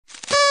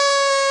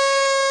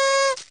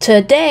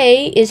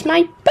Today is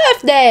my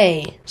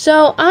birthday,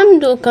 so I'm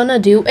gonna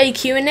do a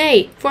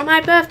Q&A for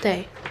my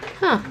birthday.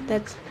 Huh,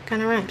 that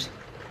kind of rhymes.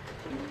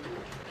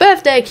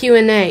 Birthday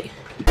Q&A.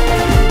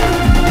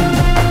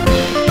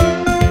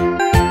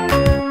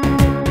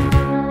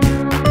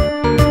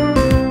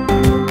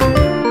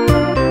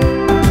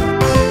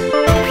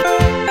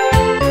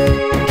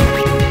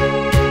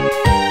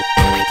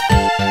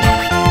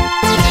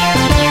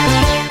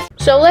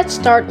 So let's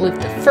start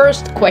with the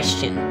first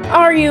question.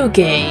 Are you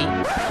gay?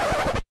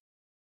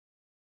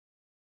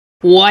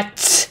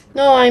 What?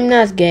 No, I'm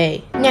not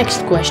gay.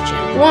 Next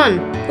question.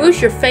 1.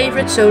 Who's your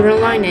favorite soda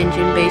line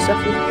engine based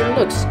off of your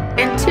looks?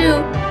 And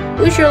 2.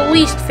 Who's your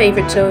least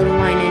favorite soda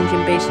line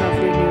engine based off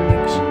of your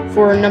looks?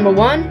 For number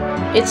 1,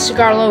 it's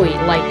Skarloey,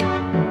 like,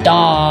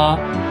 duh.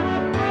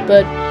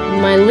 But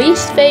my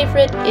least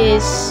favorite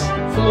is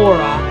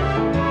Flora.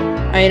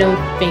 I don't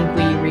think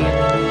we really need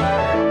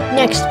her.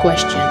 Next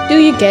question. Do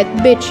you get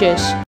bitches?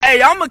 Hey,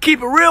 I'ma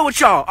keep it real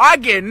with y'all. I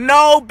get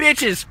no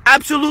bitches.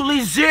 Absolutely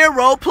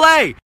zero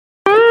play.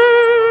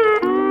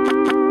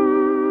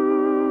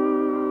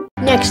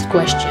 Next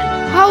question.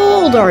 How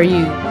old are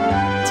you?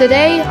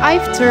 Today,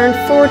 I've turned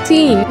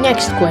 14.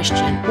 Next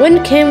question.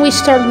 When can we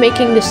start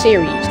making the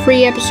series?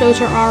 3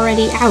 episodes are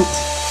already out.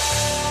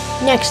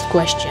 Next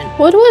question.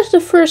 What was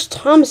the first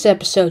Thomas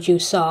episode you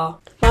saw?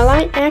 Well,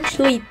 I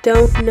actually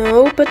don't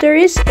know, but there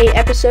is a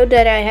episode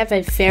that I have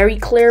a very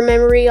clear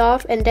memory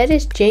of, and that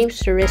is James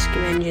the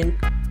Rescue Engine.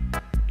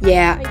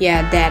 Yeah,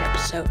 that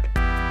episode.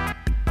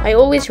 I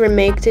always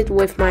remaked it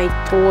with my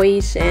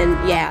toys, and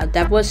yeah,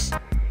 that was,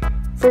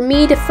 for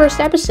me, the first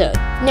episode.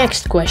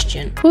 Next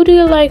question. Who do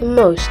you like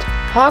most?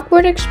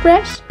 Hogwarts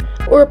Express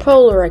or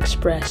Polar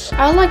Express?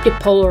 I like the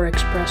Polar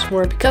Express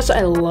more because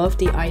I love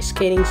the ice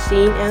skating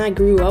scene and I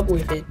grew up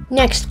with it.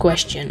 Next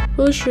question.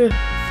 Who's your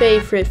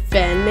favorite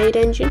fan-made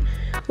engine?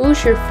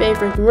 Who's your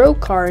favorite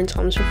road car in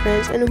Thomas &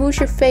 Friends? And who's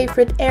your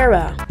favorite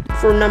era?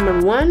 For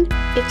number 1,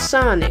 it's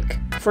Sonic.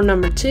 For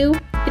number 2,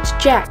 it's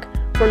Jack.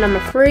 For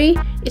number 3,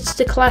 it's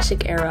the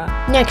classic era.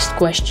 Next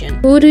question.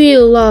 Who do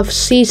you love,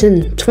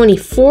 season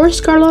 24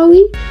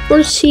 Skarloey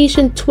or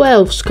season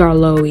 12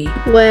 Skarloey?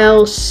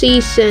 Well,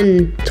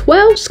 season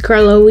 12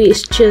 Skarloey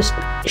is just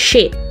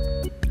shit.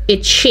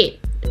 It's shit.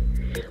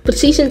 But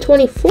season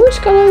 24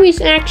 Skarloey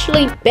is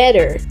actually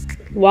better.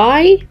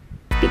 Why?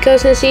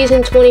 Because in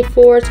season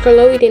 24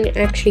 Skarloey didn't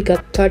actually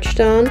get touched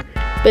on,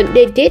 but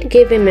they did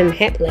give him a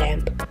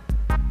headlamp.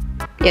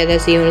 Yeah,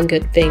 that's the only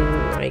good thing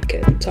I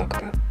could talk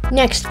about.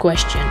 Next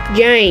question.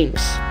 James.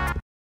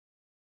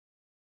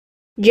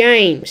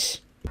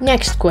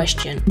 Next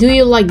question. Do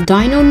you like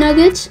dino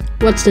nuggets?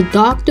 What's the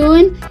dog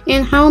doing?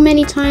 And how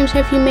many times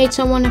have you made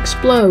someone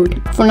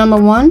explode? For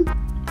number 1,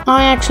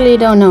 I actually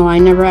don't know. I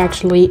never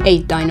actually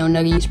ate dino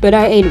nuggies, but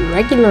I ate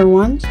regular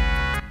ones.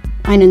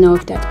 I don't know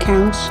if that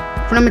counts.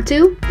 For number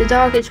 2, the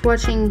dog is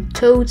watching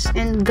Toads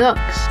and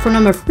Ducks. For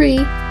number 3,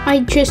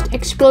 I just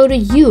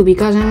exploded you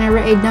because I never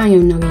ate dino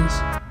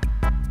nuggies.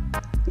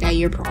 Yeah,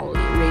 you're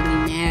probably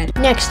really mad.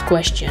 Next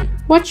question.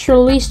 What's your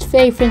least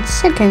favorite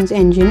seconds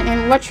engine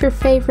and what's your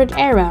favorite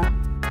era?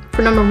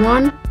 For number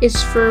 1,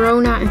 it's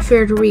Verona and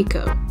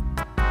Federico.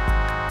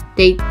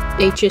 They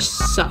just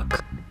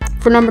suck.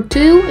 For number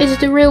 2 is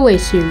the Railway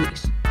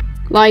series.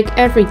 Like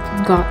every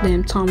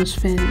goddamn Thomas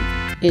fan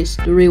is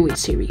the Railway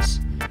series.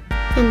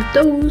 And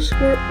those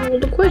were all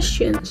the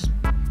questions.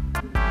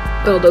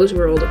 Well, those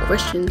were all the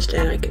questions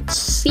that I could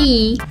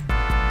see.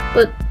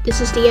 But this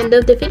is the end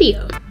of the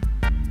video.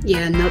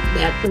 Yeah, not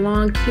that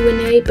long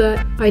Q&A,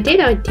 but I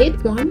did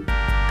one.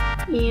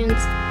 And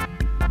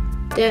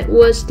that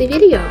was the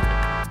video.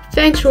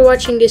 Thanks for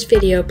watching this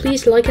video.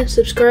 Please like and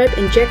subscribe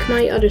and check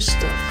my other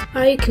stuff.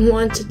 I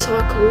want to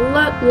talk a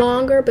lot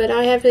longer, but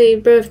I have a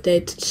birthday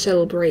to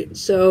celebrate,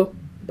 so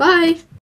bye!